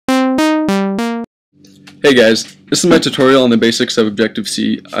Hey guys, this is my tutorial on the basics of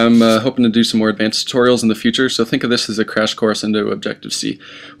Objective-C. I'm hoping to do some more advanced tutorials in the future, so think of this as a crash course into Objective-C.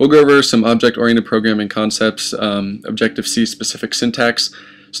 We'll go over some object-oriented programming concepts, Objective-C specific syntax,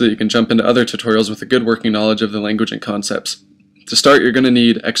 so that you can jump into other tutorials with a good working knowledge of the language and concepts. To start, you're going to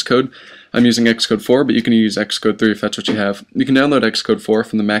need Xcode. I'm using Xcode 4, but you can use Xcode 3 if that's what you have. You can download Xcode 4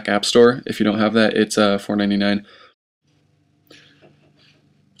 from the Mac App Store. If you don't have that, it's $4.99.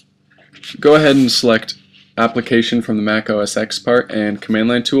 Go ahead and select Application from the macOSX part and Command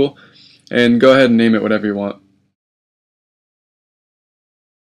Line tool, and go ahead and name it whatever you want.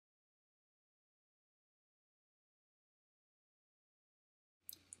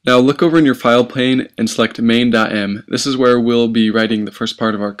 Now look over in your file pane and select main.m. This is where we'll be writing the first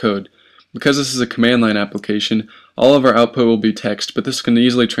part of our code. Because this is a command line application, all of our output will be text, but this can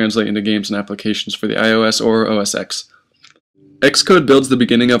easily translate into games and applications for the iOS or OS X. Xcode builds the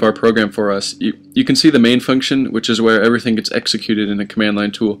beginning of our program for us. You can see the main function, which is where everything gets executed in a command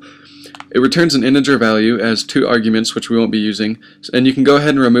line tool. It returns an integer value as 2 arguments, which we won't be using, and you can go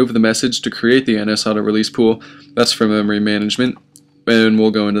ahead and remove the message to create the NS auto release pool. That's for memory management, and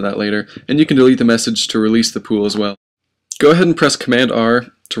we'll go into that later. And you can delete the message to release the pool as well. Go ahead and press Command R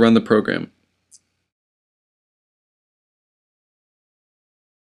to run the program.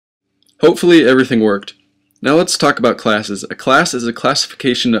 Hopefully everything worked. Now let's talk about classes. A class is a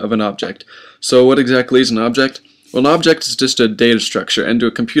classification of an object. So what exactly is an object? Well, an object is just a data structure, and to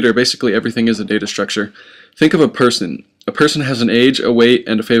a computer, basically everything is a data structure. Think of a person. A person has an age, a weight,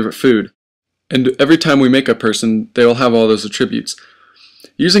 and a favorite food. And every time we make a person, they will have all those attributes.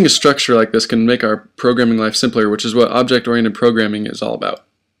 Using a structure like this can make our programming life simpler, which is what object-oriented programming is all about.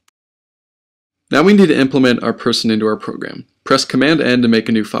 Now we need to implement our person into our program. Press Command-N to make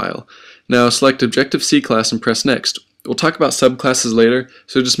a new file. Now select Objective-C class and press Next. We'll talk about subclasses later,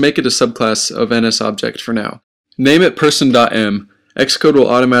 so just make it a subclass of NSObject for now. Name it person.m. Xcode will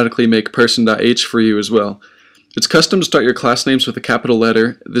automatically make person.h for you as well. It's custom to start your class names with a capital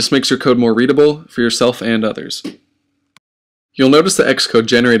letter. This makes your code more readable for yourself and others. You'll notice that Xcode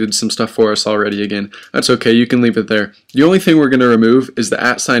generated some stuff for us already again. That's okay, you can leave it there. The only thing we're going to remove is the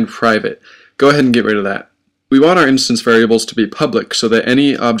 @ private. Go ahead and get rid of that. We want our instance variables to be public so that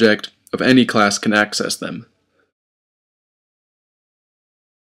any object of any class can access them.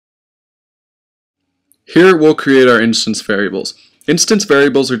 Here we'll create our instance variables. Instance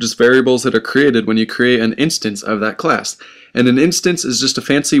variables are just variables that are created when you create an instance of that class, and an instance is just a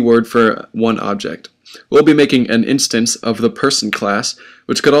fancy word for one object. We'll be making an instance of the person class,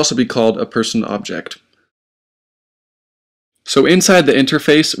 which could also be called a person object. So inside the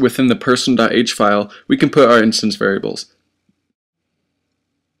interface within the person.h file, we can put our instance variables.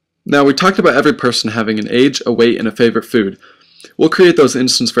 Now we talked about every person having an age, a weight, and a favorite food. We'll create those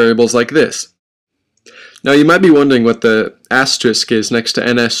instance variables like this. Now you might be wondering what the asterisk is next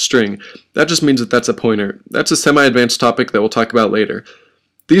to NS string. That just means that that's a pointer. That's a semi-advanced topic that we'll talk about later.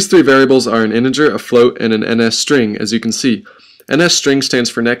 These 3 variables are an integer, a float, and an NS string, as you can see. NS string stands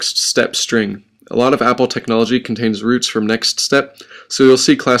for next step string. A lot of Apple technology contains roots from next step, so you'll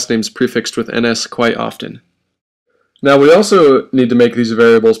see class names prefixed with NS quite often. Now we also need to make these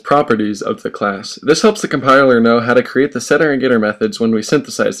variables properties of the class. This helps the compiler know how to create the setter and getter methods when we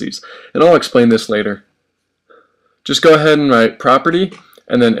synthesize these, and I'll explain this later. Just go ahead and write property,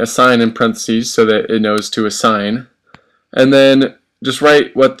 and then assign in parentheses so that it knows to assign, and then just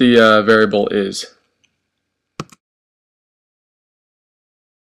write what the variable is.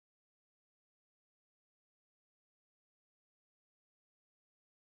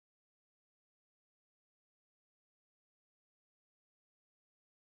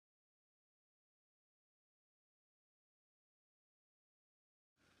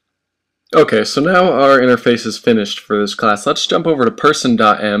 Okay, so now our interface is finished for this class. Let's jump over to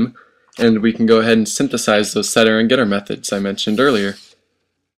person.m and we can go ahead and synthesize those setter and getter methods I mentioned earlier.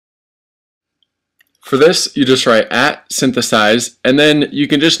 For this, you just write @synthesize, and then you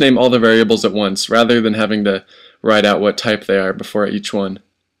can just name all the variables at once rather than having to write out what type they are before each one.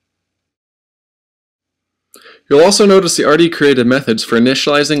 You'll also notice the already created methods for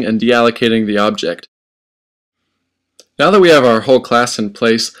initializing and deallocating the object. Now that we have our whole class in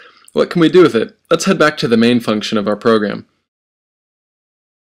place, what can we do with it? Let's head back to the main function of our program.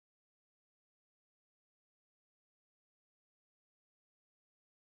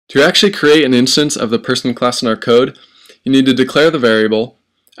 To actually create an instance of the person class in our code, you need to declare the variable,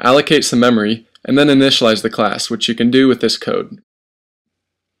 allocate some memory, and then initialize the class, which you can do with this code.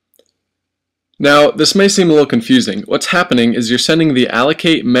 Now, this may seem a little confusing. What's happening is you're sending the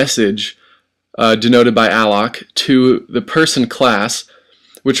allocate message, denoted by alloc, to the person class,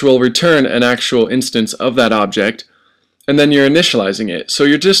 which will return an actual instance of that object, and then you're initializing it. So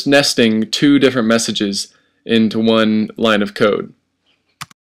you're just nesting two different messages into one line of code.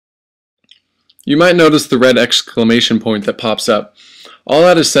 You might notice the red exclamation point that pops up. All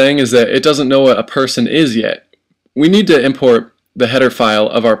that is saying is that it doesn't know what a person is yet. We need to import the header file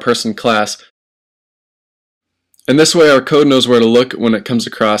of our person class, and this way our code knows where to look when it comes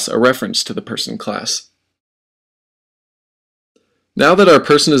across a reference to the person class. Now that our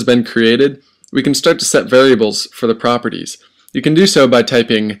person has been created, we can start to set variables for the properties. You can do so by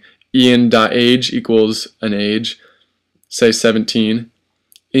typing ian.age equals an age, say 17,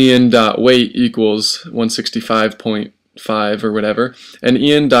 ian.weight equals 165.5 or whatever, and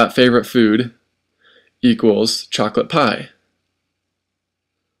ian.favoritefood equals chocolate pie.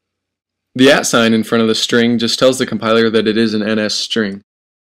 The @ sign in front of the string just tells the compiler that it is an NS string.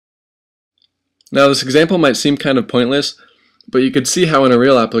 Now this example might seem kind of pointless, but you could see how in a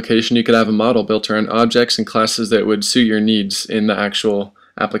real application you could have a model built around objects and classes that would suit your needs in the actual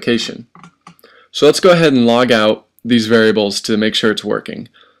application. So let's go ahead and log out these variables to make sure it's working.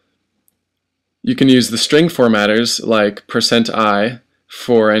 You can use the string formatters like %i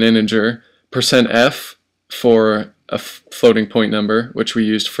for an integer, %f for a floating point number, which we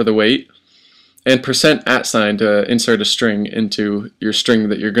used for the weight, and %@ to insert a string into your string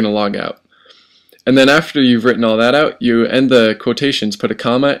that you're going to log out. And then after you've written all that out, you end the quotations, put a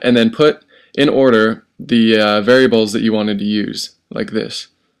comma, and then put in order the variables that you wanted to use, like this.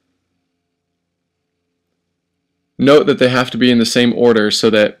 Note that they have to be in the same order so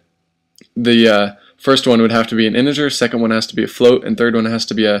that the first one would have to be an integer, second one has to be a float, and third one has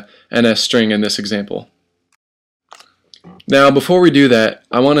to be a NS string in this example. Now before we do that,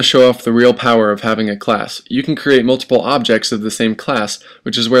 I want to show off the real power of having a class. You can create multiple objects of the same class,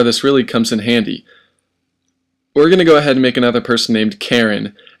 which is where this really comes in handy. We're going to go ahead and make another person named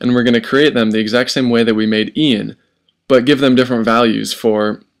Karen, and we're going to create them the exact same way that we made Ian, but give them different values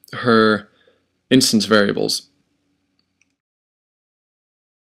for her instance variables.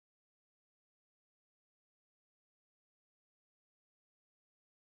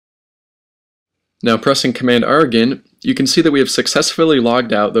 Now pressing Command R again, you can see that we have successfully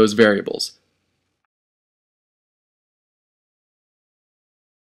logged out those variables.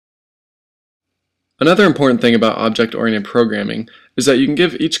 Another important thing about object-oriented programming is that you can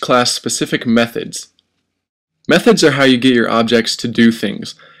give each class specific methods. Methods are how you get your objects to do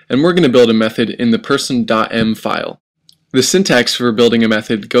things, and we're going to build a method in the person.m file. The syntax for building a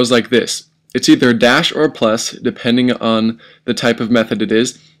method goes like this. It's either a dash or a plus, depending on the type of method it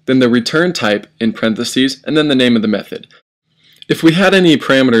is, then the return type in parentheses, and then the name of the method. If we had any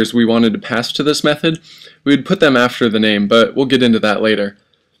parameters we wanted to pass to this method, we would put them after the name, but we'll get into that later.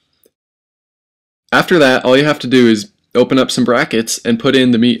 After that, all you have to do is open up some brackets and put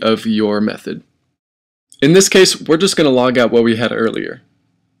in the meat of your method. In this case, we're just going to log out what we had earlier.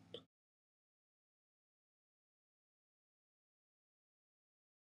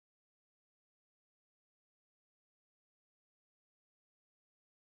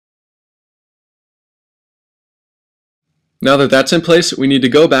 Now that that's in place, we need to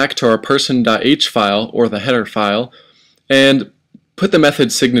go back to our person.h file, or the header file, and put the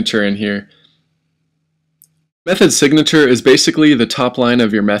method signature in here. Method signature is basically the top line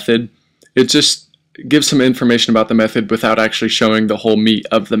of your method. It just gives some information about the method without actually showing the whole meat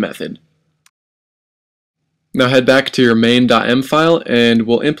of the method. Now head back to your main.m file and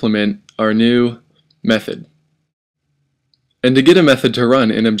we'll implement our new method. And to get a method to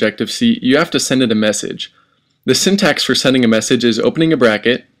run in Objective-C, you have to send it a message. The syntax for sending a message is opening a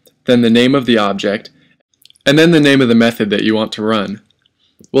bracket, then the name of the object, and then the name of the method that you want to run.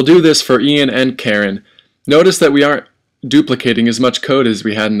 We'll do this for Ian and Karen. Notice that we aren't duplicating as much code as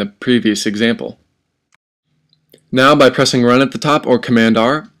we had in the previous example. Now by pressing Run at the top or Command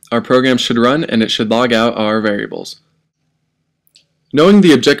R, our program should run and it should log out our variables. Knowing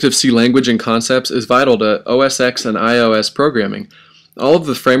the Objective-C language and concepts is vital to OSX and iOS programming. All of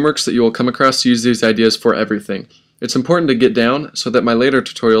the frameworks that you will come across use these ideas for everything. It's important to get down so that my later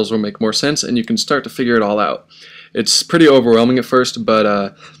tutorials will make more sense and you can start to figure it all out. It's pretty overwhelming at first,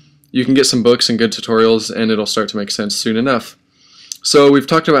 but you can get some books and good tutorials and it'll start to make sense soon enough. So we've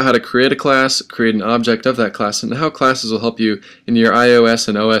talked about how to create a class, create an object of that class, and how classes will help you in your iOS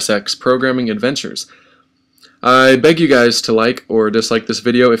and OSX programming adventures. I beg you guys to like or dislike this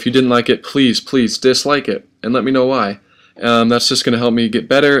video. If you didn't like it, please dislike it and let me know why. That's just going to help me get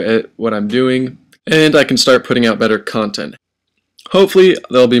better at what I'm doing, and I can start putting out better content. Hopefully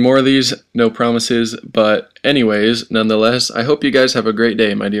there'll be more of these, no promises, but anyways, nonetheless, I hope you guys have a great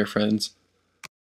day, my dear friends.